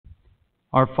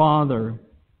Our Father,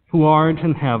 who art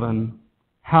in heaven,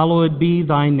 hallowed be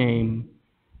thy name.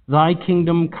 Thy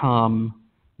kingdom come,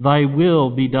 thy will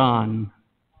be done,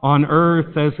 on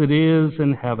earth as it is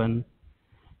in heaven.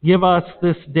 Give us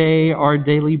this day our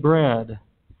daily bread,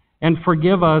 and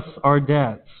forgive us our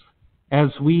debts, as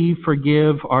we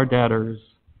forgive our debtors.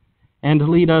 And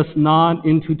lead us not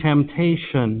into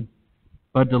temptation,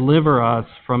 but deliver us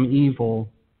from evil.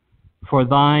 For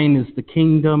thine is the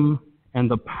kingdom, and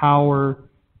the power,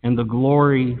 and the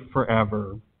glory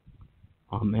forever.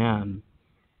 Amen.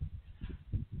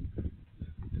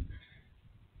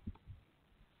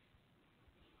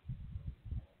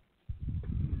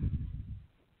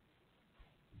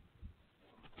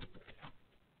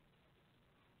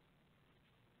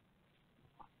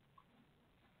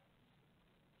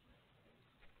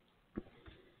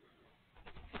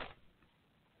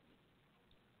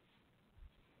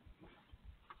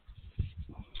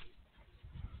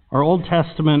 Our Old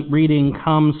Testament reading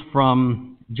comes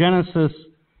from Genesis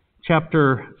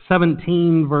chapter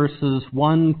 17, verses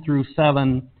 1 through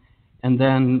 7, and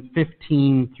then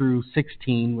 15 through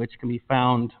 16, which can be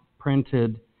found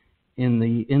printed in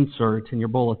the insert in your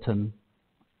bulletin.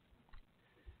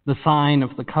 The sign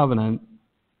of the covenant.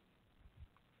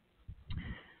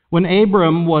 When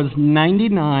Abram was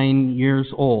 99 years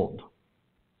old,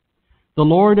 the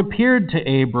Lord appeared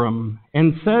to Abram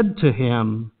and said to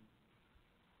him,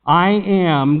 I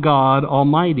am God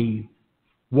Almighty.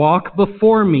 Walk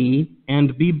before me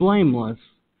and be blameless,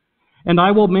 and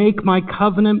I will make my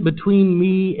covenant between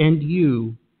me and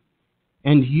you,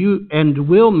 and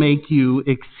will make you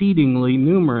exceedingly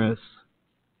numerous.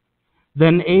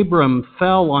 Then Abram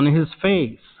fell on his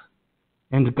face,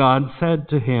 and God said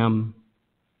to him,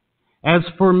 As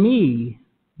for me,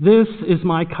 this is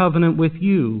my covenant with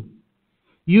you.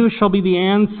 You shall be the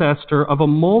ancestor of a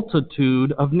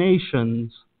multitude of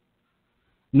nations.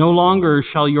 No longer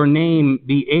shall your name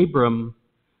be Abram,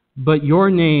 but your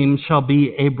name shall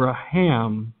be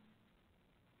Abraham.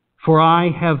 For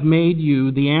I have made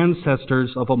you the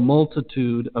ancestors of a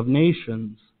multitude of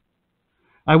nations.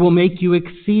 I will make you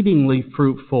exceedingly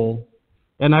fruitful,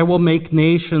 and I will make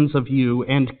nations of you,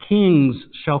 and kings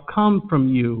shall come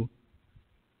from you.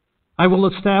 I will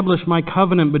establish my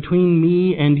covenant between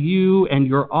me and you and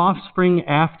your offspring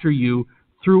after you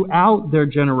throughout their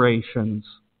generations,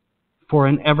 for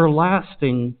an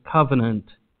everlasting covenant,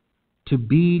 to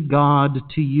be God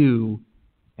to you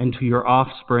and to your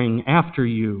offspring after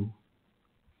you.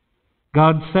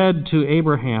 God said to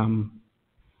Abraham,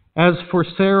 As for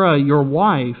Sarah, your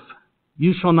wife,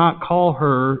 you shall not call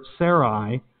her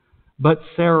Sarai, but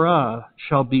Sarah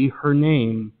shall be her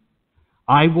name.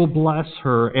 I will bless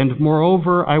her, and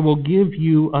moreover, I will give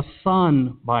you a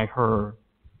son by her.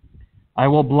 I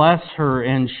will bless her,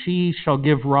 and she shall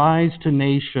give rise to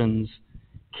nations.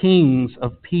 Kings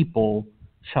of people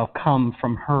shall come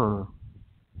from her.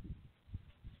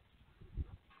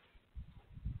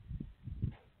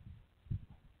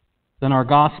 Then our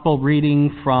gospel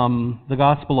reading from the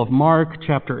Gospel of Mark,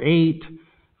 chapter 8,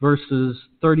 verses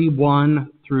 31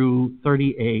 through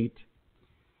 38.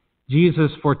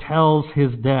 Jesus foretells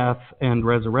his death and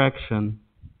resurrection.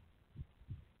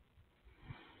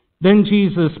 Then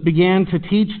Jesus began to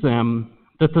teach them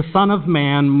that the Son of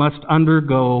Man must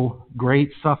undergo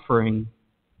great suffering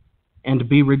and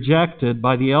be rejected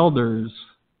by the elders,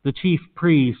 the chief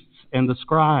priests, and the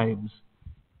scribes,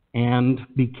 and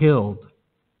be killed,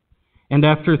 and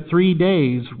after 3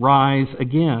 days rise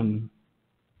again.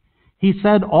 He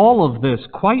said all of this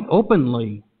quite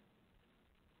openly.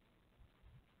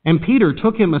 And Peter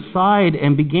took him aside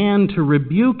and began to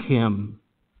rebuke him.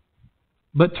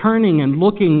 But turning and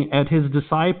looking at his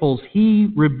disciples,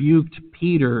 he rebuked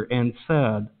Peter and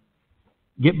said,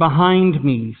 Get behind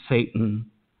me,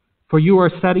 Satan, for you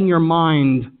are setting your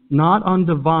mind not on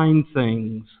divine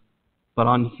things, but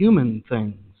on human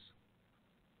things.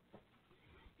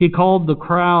 He called the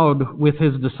crowd with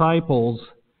his disciples,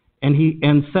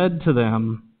 and said to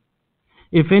them,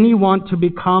 If any want to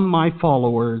become my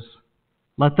followers,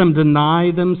 let them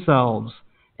deny themselves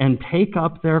and take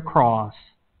up their cross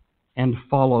and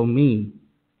follow me.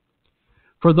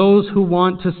 For those who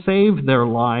want to save their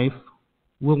life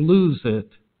will lose it,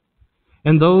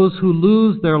 and those who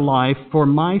lose their life for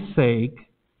my sake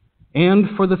and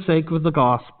for the sake of the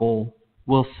gospel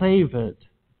will save it.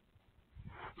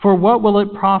 For what will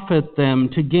it profit them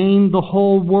to gain the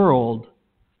whole world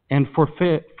and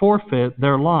forfeit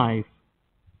their life?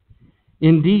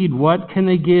 Indeed, what can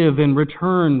they give in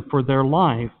return for their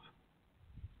life?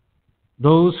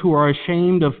 Those who are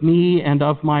ashamed of me and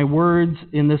of my words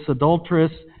in this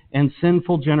adulterous and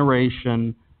sinful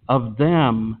generation, of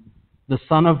them the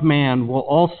Son of Man will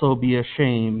also be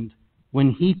ashamed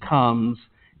when he comes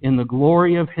in the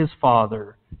glory of his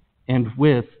Father and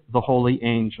with the holy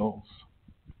angels.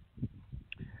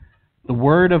 The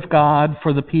word of God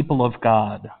for the people of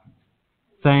God.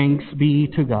 Thanks be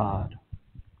to God.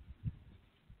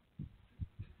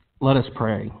 Let us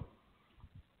pray.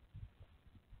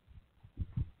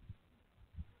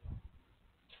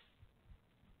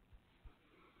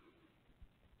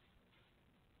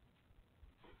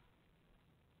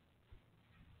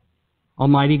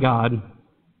 Almighty God,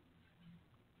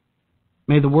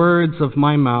 may the words of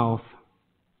my mouth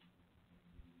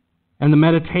and the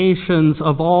meditations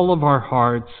of all of our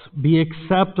hearts be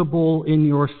acceptable in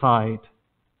your sight,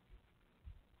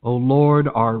 O Lord,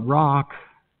 our rock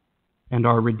and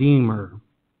our Redeemer.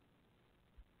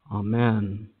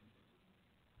 Amen.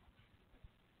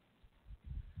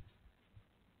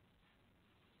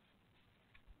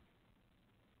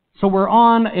 So we're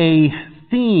on a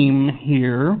theme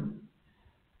here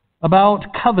about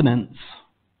covenants.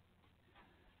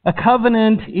 A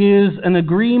covenant is an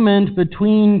agreement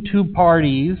between two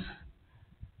parties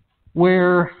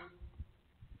where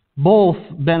both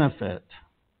benefit.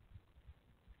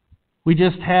 We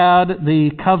just had the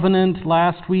covenant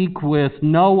last week with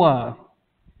Noah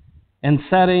and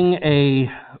setting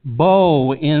a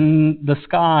bow in the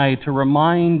sky to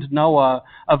remind Noah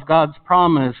of God's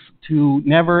promise to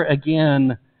never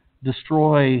again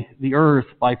destroy the earth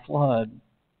by flood.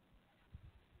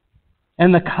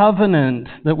 And the covenant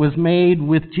that was made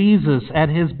with Jesus at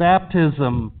his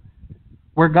baptism,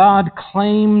 where God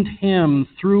claimed him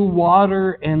through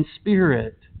water and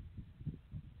Spirit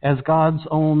as God's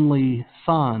only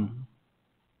Son,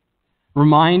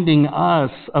 reminding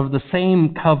us of the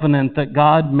same covenant that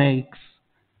God makes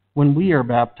when we are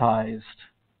baptized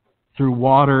through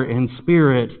water and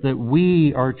Spirit, that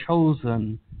we are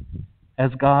chosen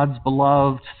as God's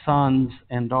beloved sons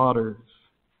and daughters.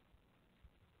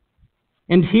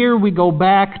 And here we go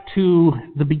back to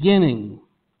the beginning.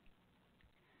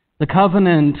 The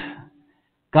covenant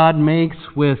God makes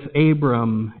with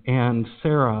Abram and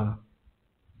Sarah.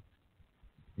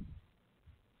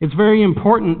 It's very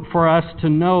important for us to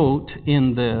note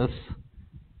in this,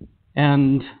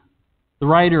 and the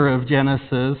writer of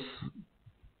Genesis,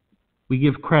 we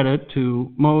give credit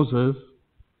to Moses.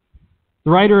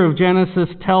 The writer of Genesis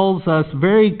tells us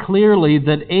very clearly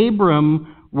that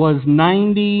Abram was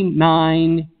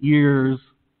 99 years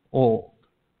old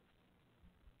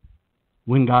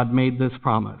when God made this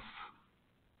promise,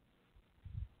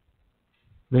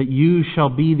 that you shall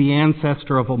be the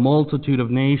ancestor of a multitude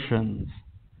of nations,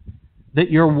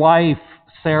 that your wife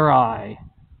Sarai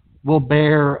will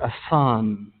bear a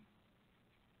son.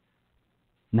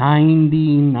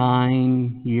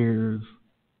 99 years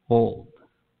old.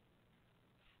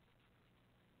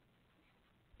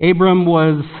 Abram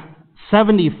was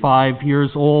 75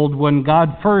 years old when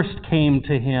God first came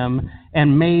to him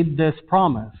and made this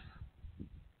promise.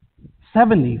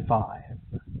 75.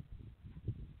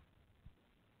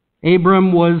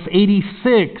 Abram was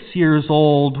 86 years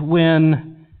old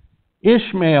when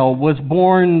Ishmael was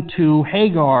born to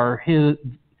Hagar,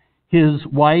 his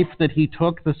wife that he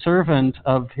took, the servant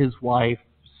of his wife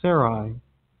Sarai.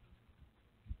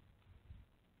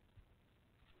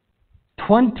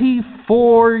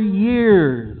 24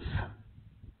 years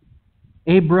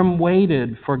Abram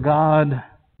waited for God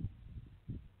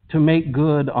to make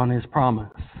good on his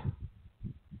promise.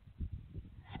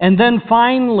 And then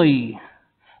finally,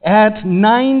 at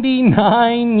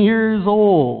 99 years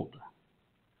old,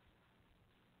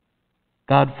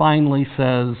 God finally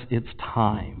says, it's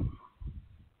time.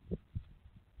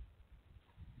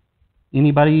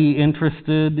 Anybody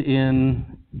interested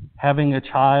in having a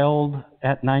child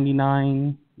at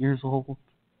 99 years old?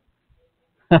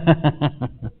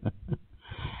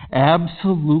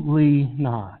 Absolutely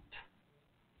not.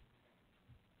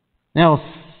 Now,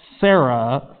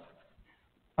 Sarah,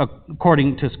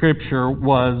 according to Scripture,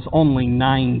 was only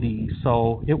 90,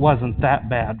 so it wasn't that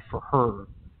bad for her.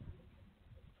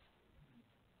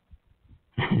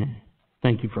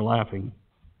 Thank you for laughing.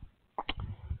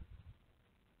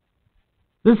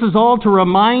 This is all to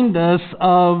remind us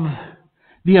of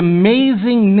the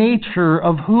amazing nature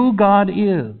of who God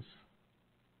is.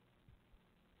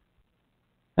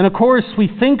 And of course, we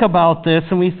think about this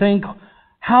and we think,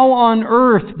 how on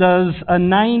earth does a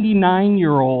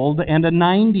 99-year-old and a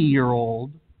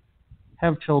 90-year-old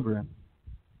have children?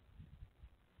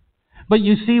 But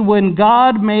you see, when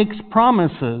God makes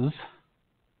promises,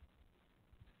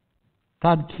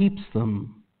 God keeps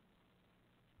them.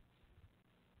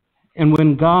 And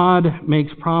when God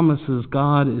makes promises,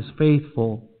 God is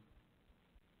faithful.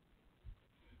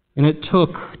 And it took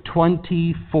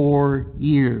 24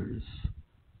 years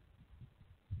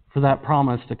for that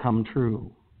promise to come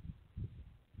true.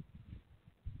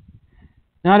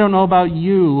 Now, I don't know about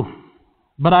you,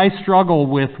 but I struggle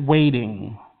with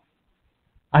waiting.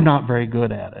 I'm not very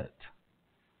good at it.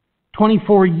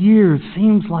 24 years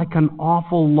seems like an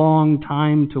awful long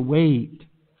time to wait.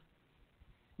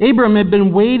 Abram had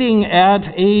been waiting at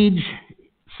age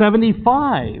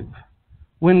 75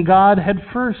 when God had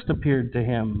first appeared to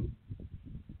him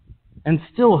and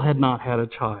still had not had a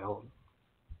child.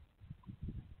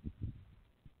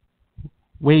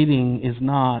 Waiting is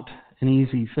not an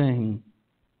easy thing.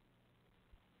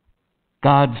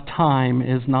 God's time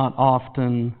is not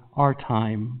often our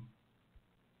time.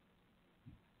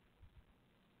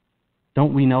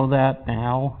 Don't we know that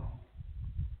now?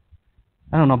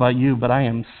 I don't know about you, but I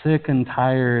am sick and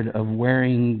tired of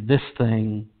wearing this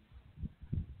thing.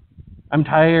 I'm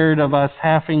tired of us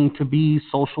having to be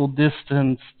social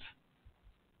distanced.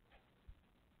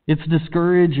 It's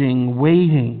discouraging,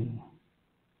 waiting.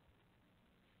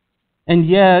 And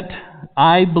yet,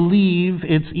 I believe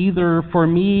for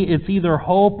me, it's either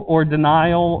hope or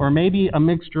denial, or maybe a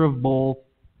mixture of both.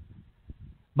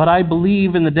 But I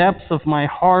believe in the depths of my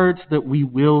heart that we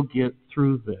will get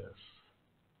through this.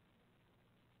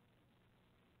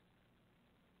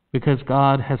 Because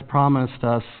God has promised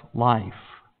us life.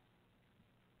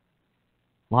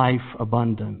 Life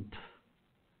abundant.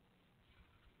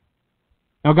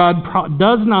 Now, God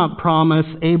does not promise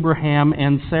Abraham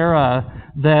and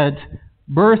Sarah that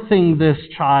birthing this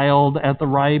child at the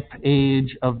ripe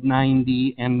age of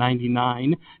 90 and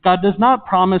 99, God does not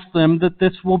promise them that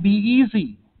this will be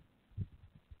easy.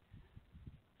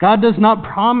 God does not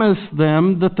promise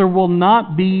them that there will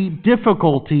not be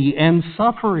difficulty and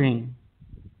suffering.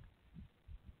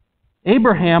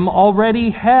 Abraham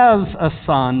already has a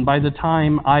son by the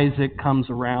time Isaac comes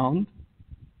around.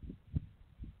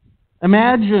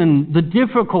 Imagine the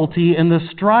difficulty and the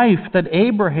strife that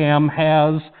Abraham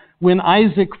has when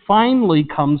Isaac finally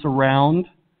comes around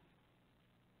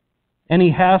and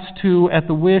he has to, at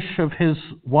the wish of his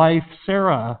wife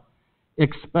Sarah,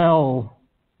 expel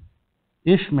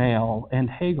Ishmael and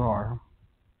Hagar.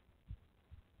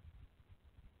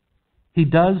 He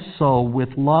does so with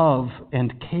love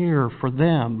and care for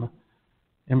them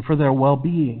and for their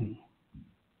well-being.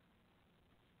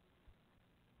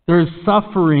 There is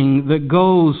suffering that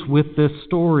goes with this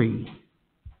story.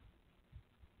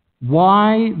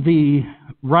 Why the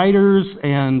writers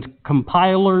and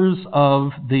compilers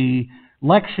of the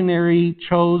lectionary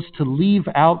chose to leave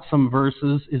out some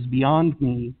verses is beyond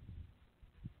me.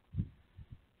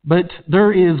 But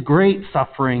there is great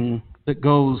suffering that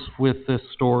goes with this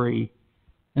story.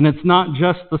 And it's not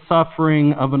just the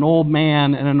suffering of an old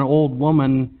man and an old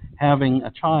woman having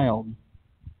a child.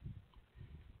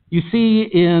 You see,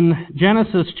 in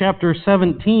Genesis chapter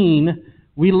 17,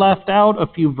 we left out a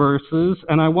few verses,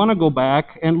 and I want to go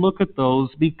back and look at those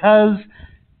because,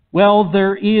 well,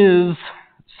 there is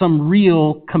some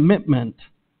real commitment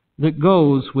that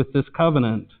goes with this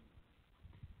covenant.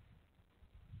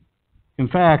 In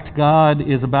fact, God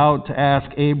is about to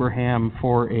ask Abraham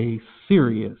for a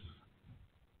serious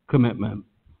commitment.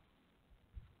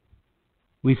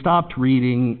 We stopped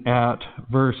reading at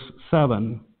verse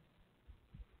 7.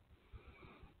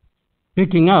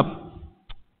 Picking up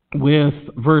with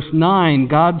verse 9,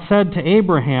 God said to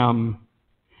Abraham,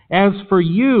 "As for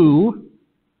you,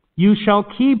 you shall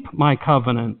keep my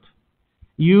covenant,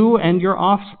 you and your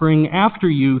offspring after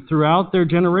you throughout their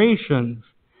generations.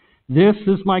 This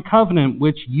is my covenant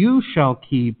which you shall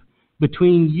keep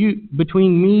between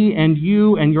me and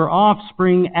you and your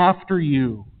offspring after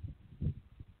you.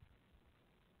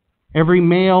 Every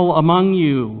male among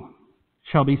you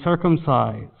shall be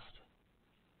circumcised.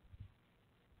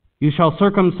 You shall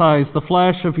circumcise the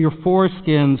flesh of your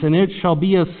foreskins, and it shall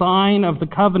be a sign of the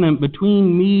covenant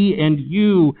between me and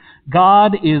you."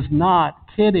 God is not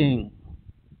kidding.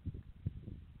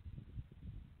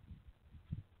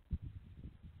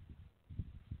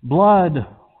 Blood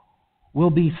will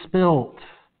be spilt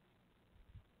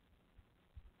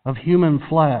of human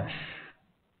flesh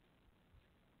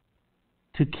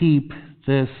to keep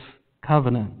this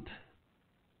covenant.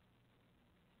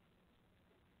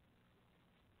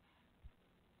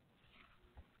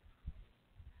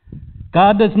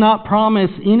 God does not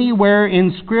promise anywhere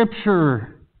in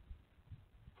Scripture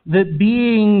that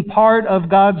being part of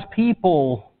God's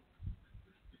people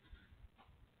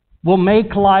will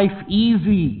make life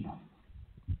easy.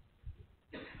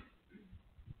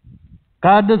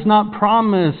 God does not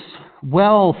promise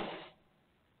wealth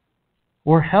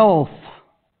or health.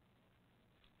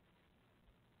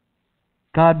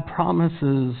 God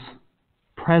promises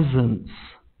presence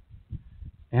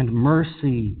and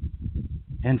mercy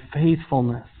and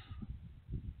faithfulness.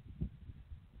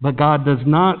 But God does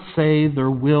not say there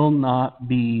will not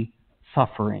be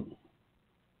suffering.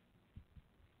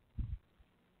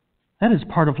 That is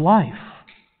part of life.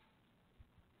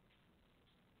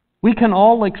 We can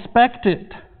all expect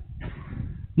it.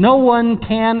 No one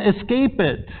can escape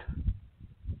it.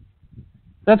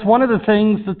 That's one of the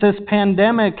things that this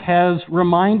pandemic has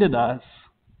reminded us,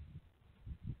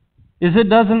 is it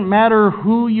doesn't matter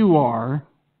who you are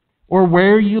or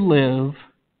where you live.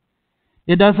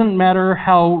 It doesn't matter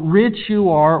how rich you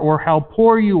are or how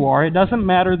poor you are. It doesn't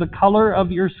matter the color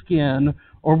of your skin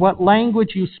or what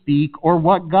language you speak or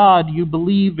what God you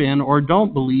believe in or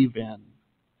don't believe in.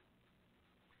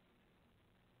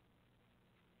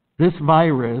 This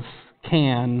virus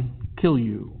can kill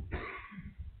you.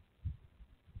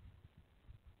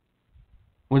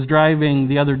 I was driving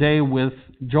the other day with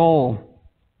Joel,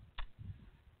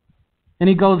 and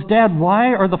he goes, "Dad,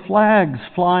 why are the flags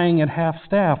flying at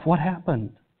half-staff? What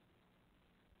happened?"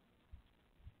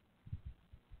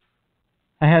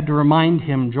 I had to remind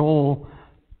him, Joel,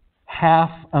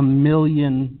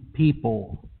 500,000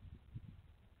 people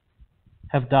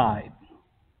have died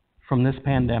from this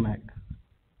pandemic.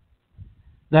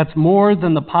 That's more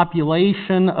than the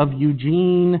population of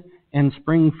Eugene and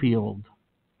Springfield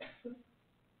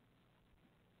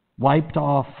wiped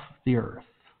off the earth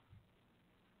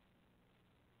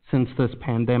since this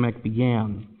pandemic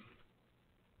began.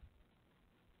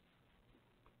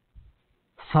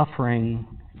 Suffering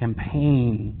and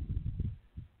pain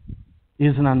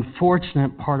is an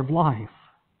unfortunate part of life.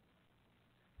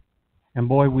 And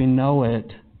boy, we know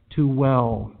it too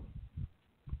well.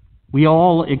 We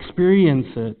all experience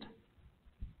it.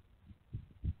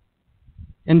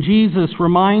 And Jesus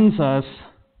reminds us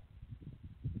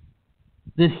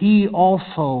that He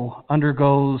also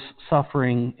undergoes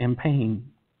suffering and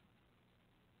pain.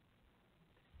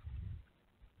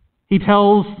 He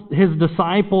tells His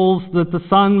disciples that the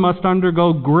Son must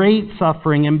undergo great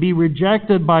suffering and be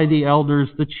rejected by the elders,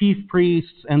 the chief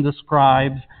priests, and the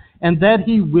scribes, and that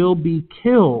He will be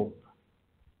killed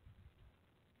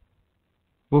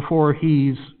before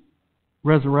He's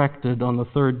resurrected on the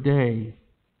third day.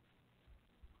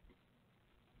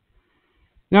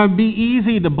 Now, it'd be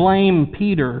easy to blame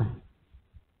Peter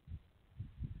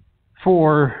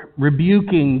for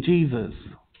rebuking Jesus.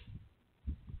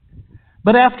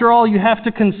 But after all, you have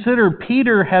to consider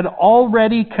Peter had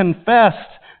already confessed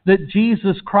that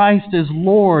Jesus Christ is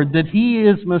Lord, that He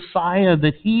is Messiah,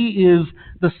 that He is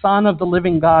the Son of the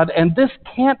living God, and this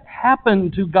can't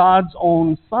happen to God's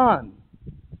own Son.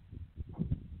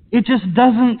 It just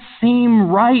doesn't seem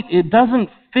right. It doesn't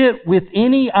fit with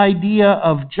any idea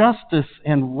of justice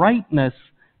and rightness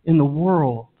in the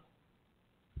world.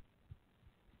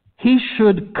 He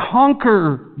should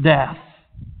conquer death,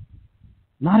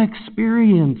 not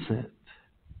experience it.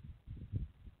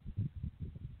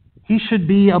 He should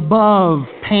be above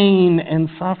pain and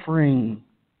suffering,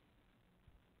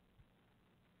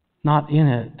 not in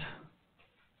it.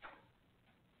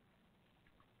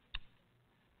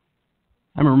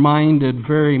 I'm reminded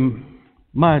very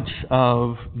much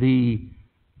of the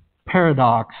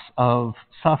paradox of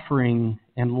suffering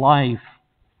and life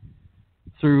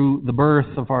through the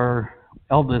birth of our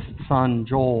eldest son,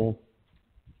 Joel.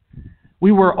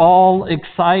 We were all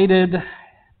excited,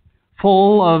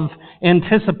 full of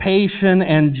anticipation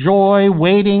and joy,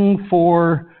 waiting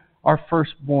for our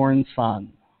firstborn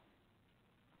son.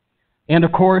 And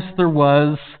of course, there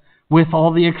was, with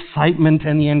all the excitement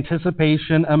and the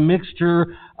anticipation, a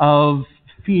mixture of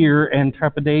fear and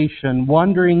trepidation,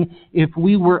 wondering if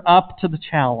we were up to the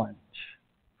challenge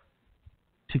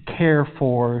to care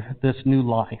for this new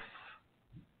life.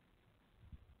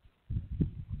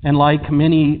 And like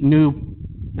many new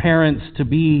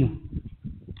parents-to-be,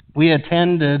 we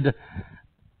attended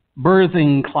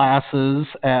birthing classes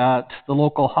at the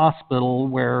local hospital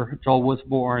where Joel was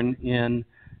born in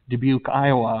Dubuque,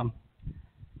 Iowa.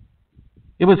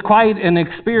 It was quite an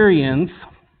experience.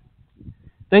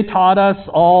 They taught us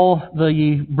all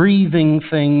the breathing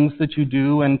things that you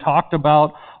do and talked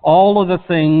about all of the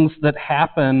things that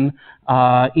happen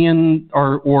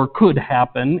or could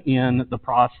happen in the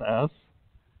process.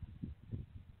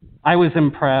 I was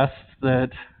impressed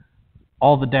that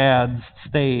all the dads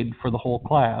stayed for the whole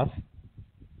class.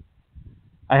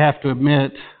 I have to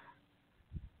admit,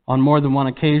 on more than one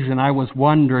occasion, I was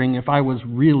wondering if I was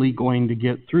really going to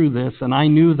get through this, and I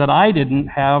knew that I didn't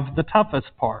have the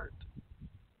toughest part.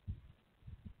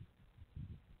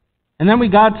 And then we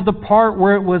got to the part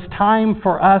where it was time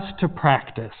for us to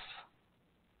practice.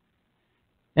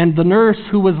 And the nurse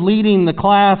who was leading the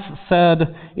class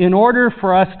said, in order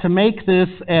for us to make this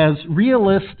as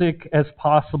realistic as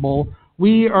possible,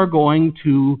 we are going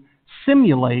to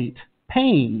simulate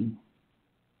pain.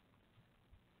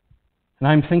 And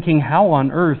I'm thinking, how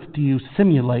on earth do you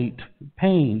simulate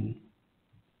pain?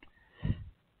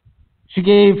 She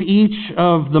gave each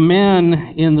of the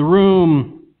men in the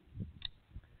room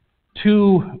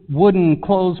 2 wooden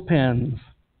clothespins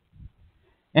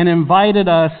and invited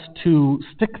us to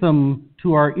stick them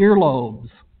to our earlobes.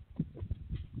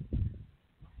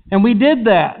 And we did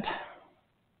that.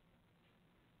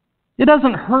 It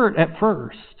doesn't hurt at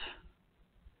first.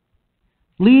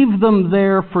 Leave them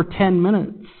there for 10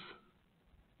 minutes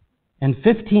and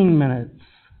 15 minutes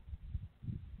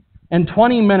and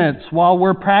 20 minutes while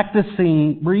we're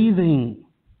practicing breathing.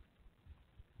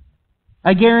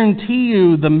 I guarantee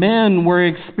you the men were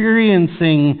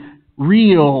experiencing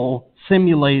real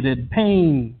simulated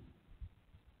pain.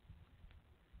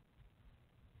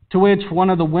 To which one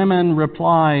of the women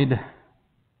replied,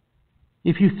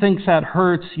 if you think that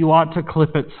hurts, you ought to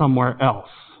clip it somewhere else.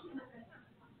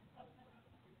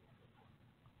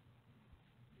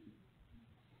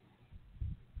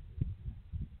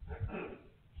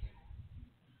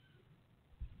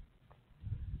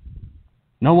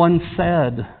 No one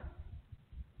said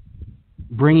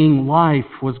bringing life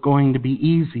was going to be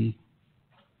easy.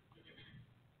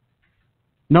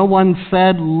 No one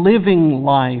said living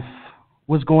life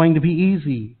was going to be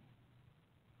easy.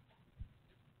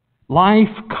 Life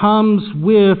comes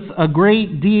with a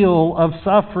great deal of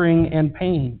suffering and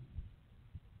pain.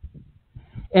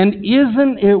 And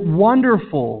isn't it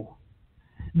wonderful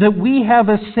that we have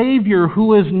a Savior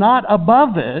who is not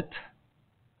above it,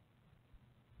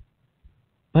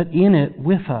 but in it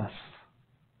with us?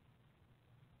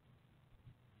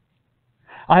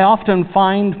 I often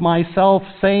find myself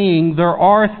saying there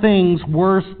are things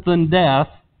worse than death,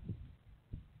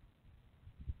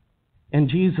 and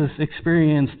Jesus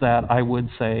experienced that, I would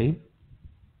say.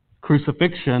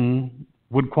 Crucifixion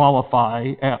would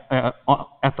qualify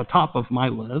at the top of my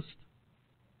list.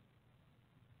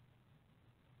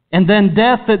 And then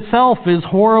death itself is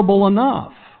horrible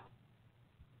enough.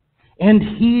 And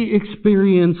he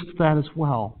experienced that as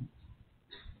well.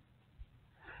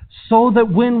 So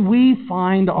that when we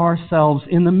find ourselves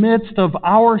in the midst of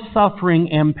our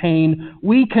suffering and pain,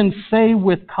 we can say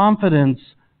with confidence,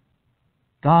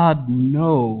 God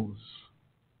knows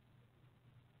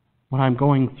what I'm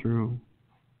going through.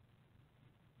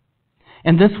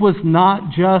 And this was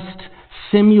not just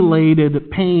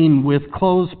simulated pain with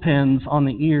clothespins on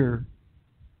the ear.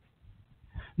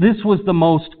 This was the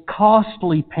most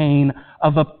costly pain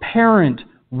of a parent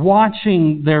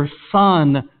watching their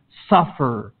son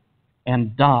suffer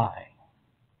and die.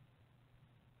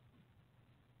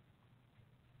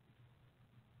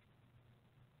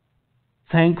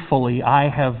 Thankfully, I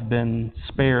have been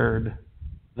spared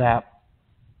that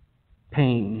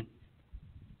pain.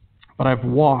 But I've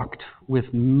walked with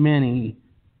many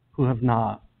who have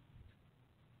not.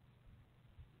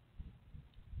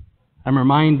 I'm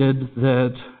reminded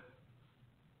that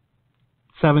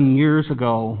 7 years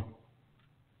ago,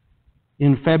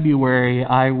 in February,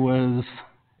 I was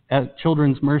at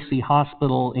Children's Mercy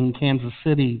Hospital in Kansas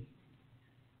City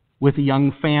with a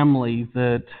young family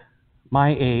that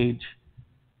my age,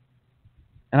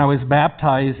 and I was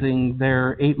baptizing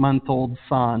their 8-month-old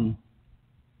son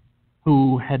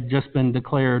who had just been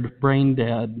declared brain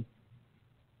dead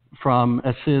from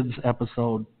a SIDS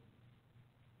episode.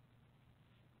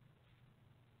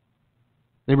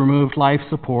 They removed life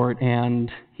support and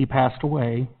he passed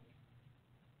away.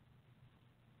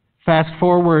 Fast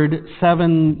forward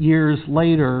 7 years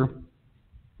later,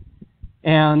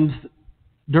 and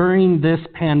during this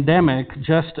pandemic,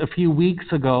 just a few weeks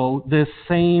ago, this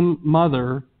same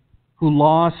mother who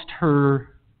lost her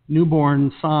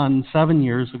newborn son 7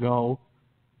 years ago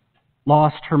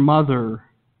lost her mother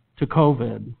to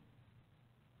COVID.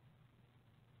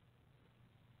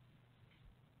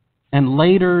 And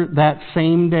later that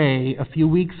same day, a few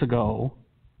weeks ago,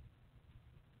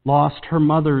 lost her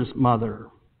mother's mother.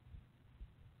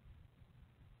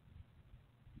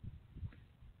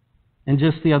 And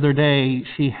just the other day,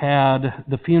 she had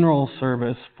the funeral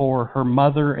service for her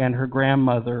mother and her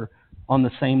grandmother on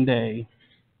the same day,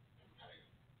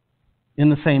 in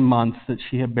the same month that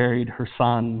she had buried her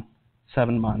son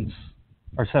 7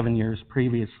 years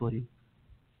previously.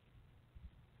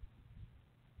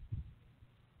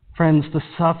 Friends, the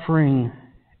suffering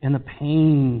and the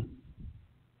pain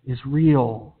is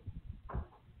real.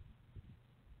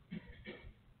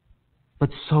 But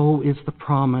so is the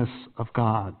promise of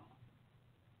God.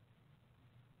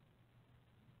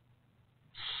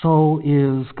 so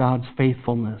is God's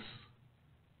faithfulness.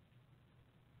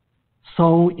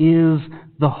 So is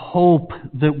the hope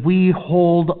that we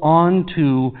hold on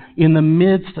to in the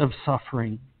midst of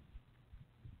suffering.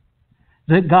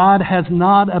 That God has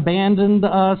not abandoned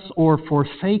us or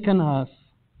forsaken us,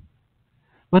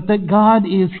 but that God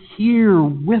is here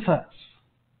with us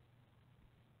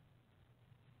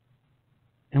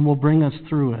and will bring us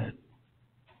through it.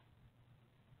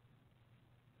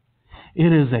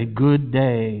 It is a good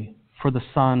day for the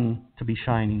sun to be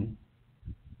shining.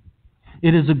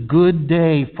 It is a good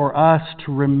day for us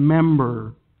to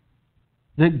remember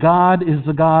that God is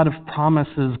the God of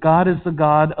promises. God is the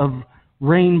God of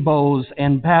rainbows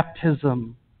and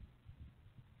baptism.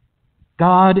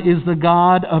 God is the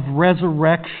God of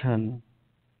resurrection.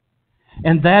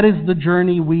 And that is the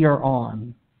journey we are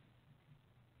on.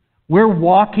 We're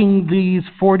walking these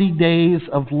 40 days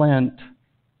of Lent,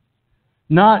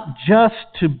 not just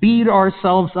to beat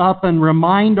ourselves up and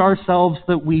remind ourselves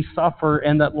that we suffer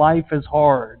and that life is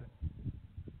hard.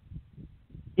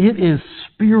 It is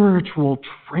spiritual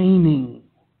training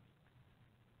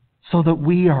so that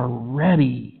we are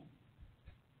ready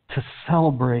to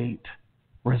celebrate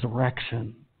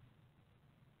resurrection.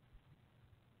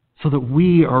 So that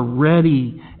we are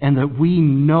ready and that we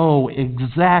know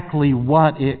exactly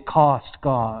what it cost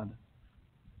God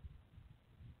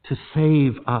to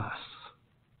save us.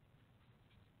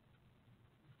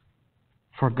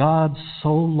 For God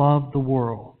so loved the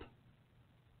world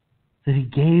that He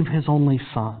gave His only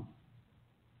Son,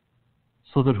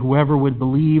 so that whoever would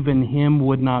believe in Him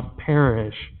would not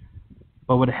perish,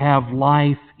 but would have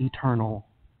life eternal.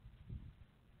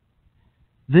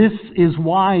 This is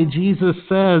why Jesus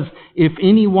says, if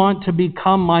any want to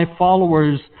become my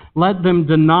followers, let them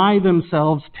deny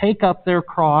themselves, take up their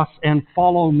cross, and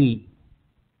follow me.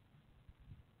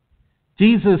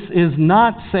 Jesus is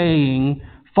not saying,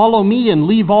 follow me and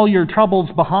leave all your troubles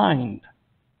behind.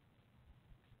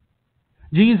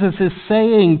 Jesus is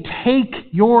saying, take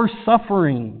your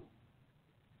suffering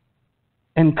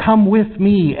and come with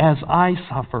me as I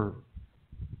suffer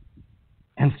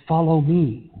and follow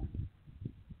me.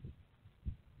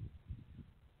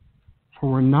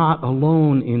 For we're not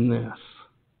alone in this.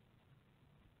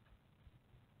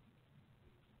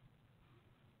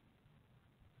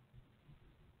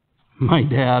 My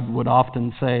dad would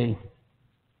often say,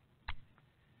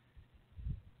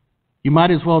 you might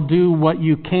as well do what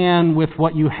you can with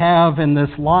what you have in this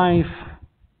life,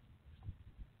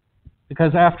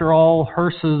 because after all,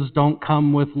 hearses don't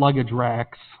come with luggage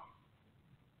racks.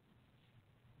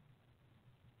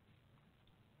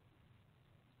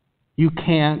 You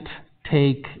can't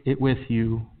take it with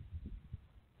you.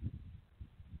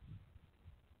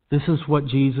 This is what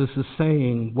Jesus is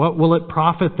saying. What will it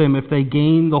profit them if they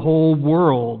gain the whole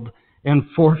world and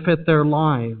forfeit their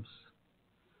lives?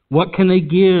 What can they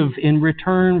give in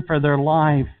return for their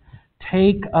life?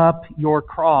 Take up your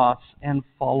cross and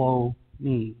follow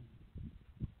me.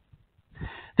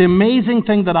 The amazing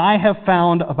thing that I have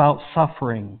found about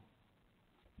suffering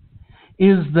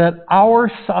is that our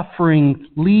suffering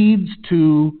leads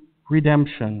to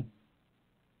redemption.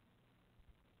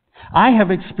 I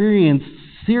have experienced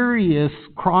serious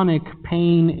chronic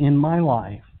pain in my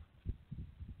life.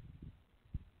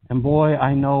 And boy,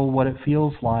 I know what it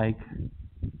feels like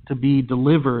to be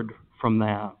delivered from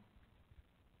that.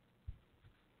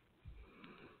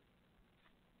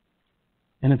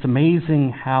 And it's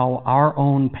amazing how our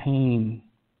own pain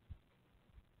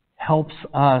helps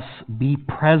us be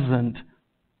present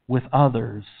with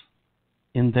others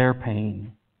in their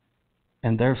pain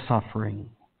and their suffering.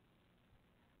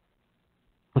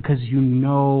 Because you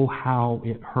know how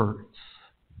it hurts.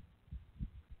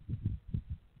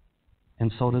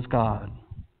 And so does God.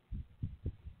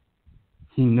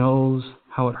 He knows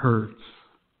how it hurts.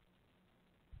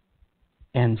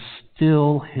 And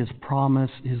still His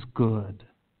promise is good.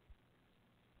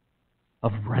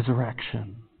 Of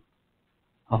resurrection,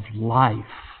 of life,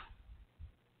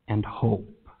 and hope.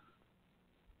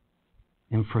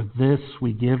 And for this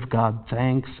we give God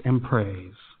thanks and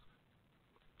praise.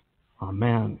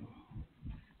 Amen.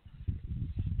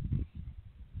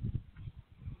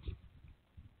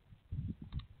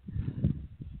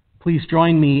 Please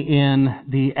join me in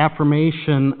the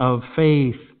affirmation of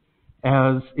faith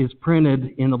as is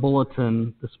printed in the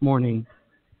bulletin this morning.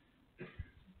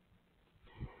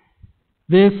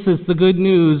 This is the good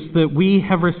news that we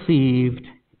have received,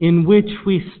 in which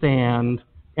we stand,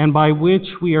 and by which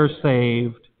we are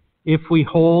saved, if we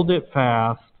hold it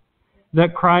fast,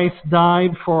 that Christ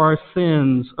died for our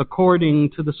sins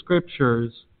according to the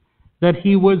Scriptures, that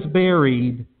He was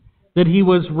buried, that He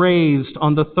was raised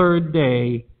on the third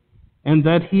day, and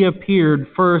that he appeared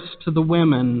first to the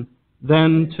women,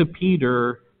 then to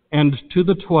Peter, and to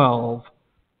the 12,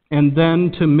 and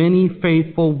then to many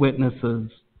faithful witnesses.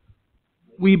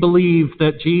 We believe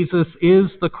that Jesus is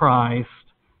the Christ,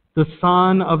 the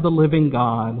Son of the living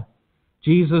God.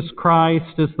 Jesus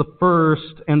Christ is the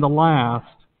first and the last,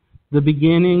 the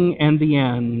beginning and the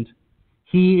end.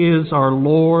 He is our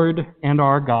Lord and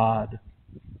our God.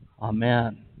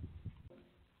 Amen.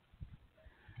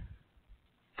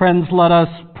 Friends, let us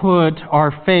put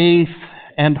our faith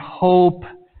and hope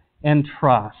and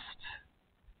trust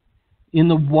in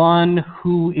the one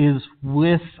who is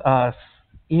with us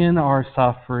in our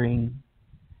suffering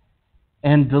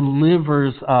and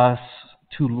delivers us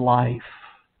to life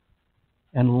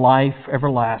and life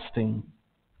everlasting.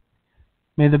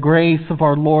 May the grace of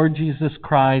our Lord Jesus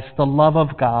Christ, the love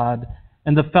of God,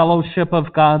 and the fellowship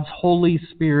of God's Holy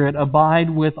Spirit abide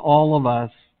with all of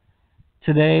us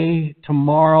today,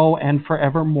 tomorrow, and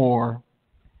forevermore.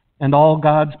 And all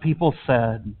God's people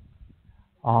said,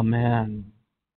 Amen.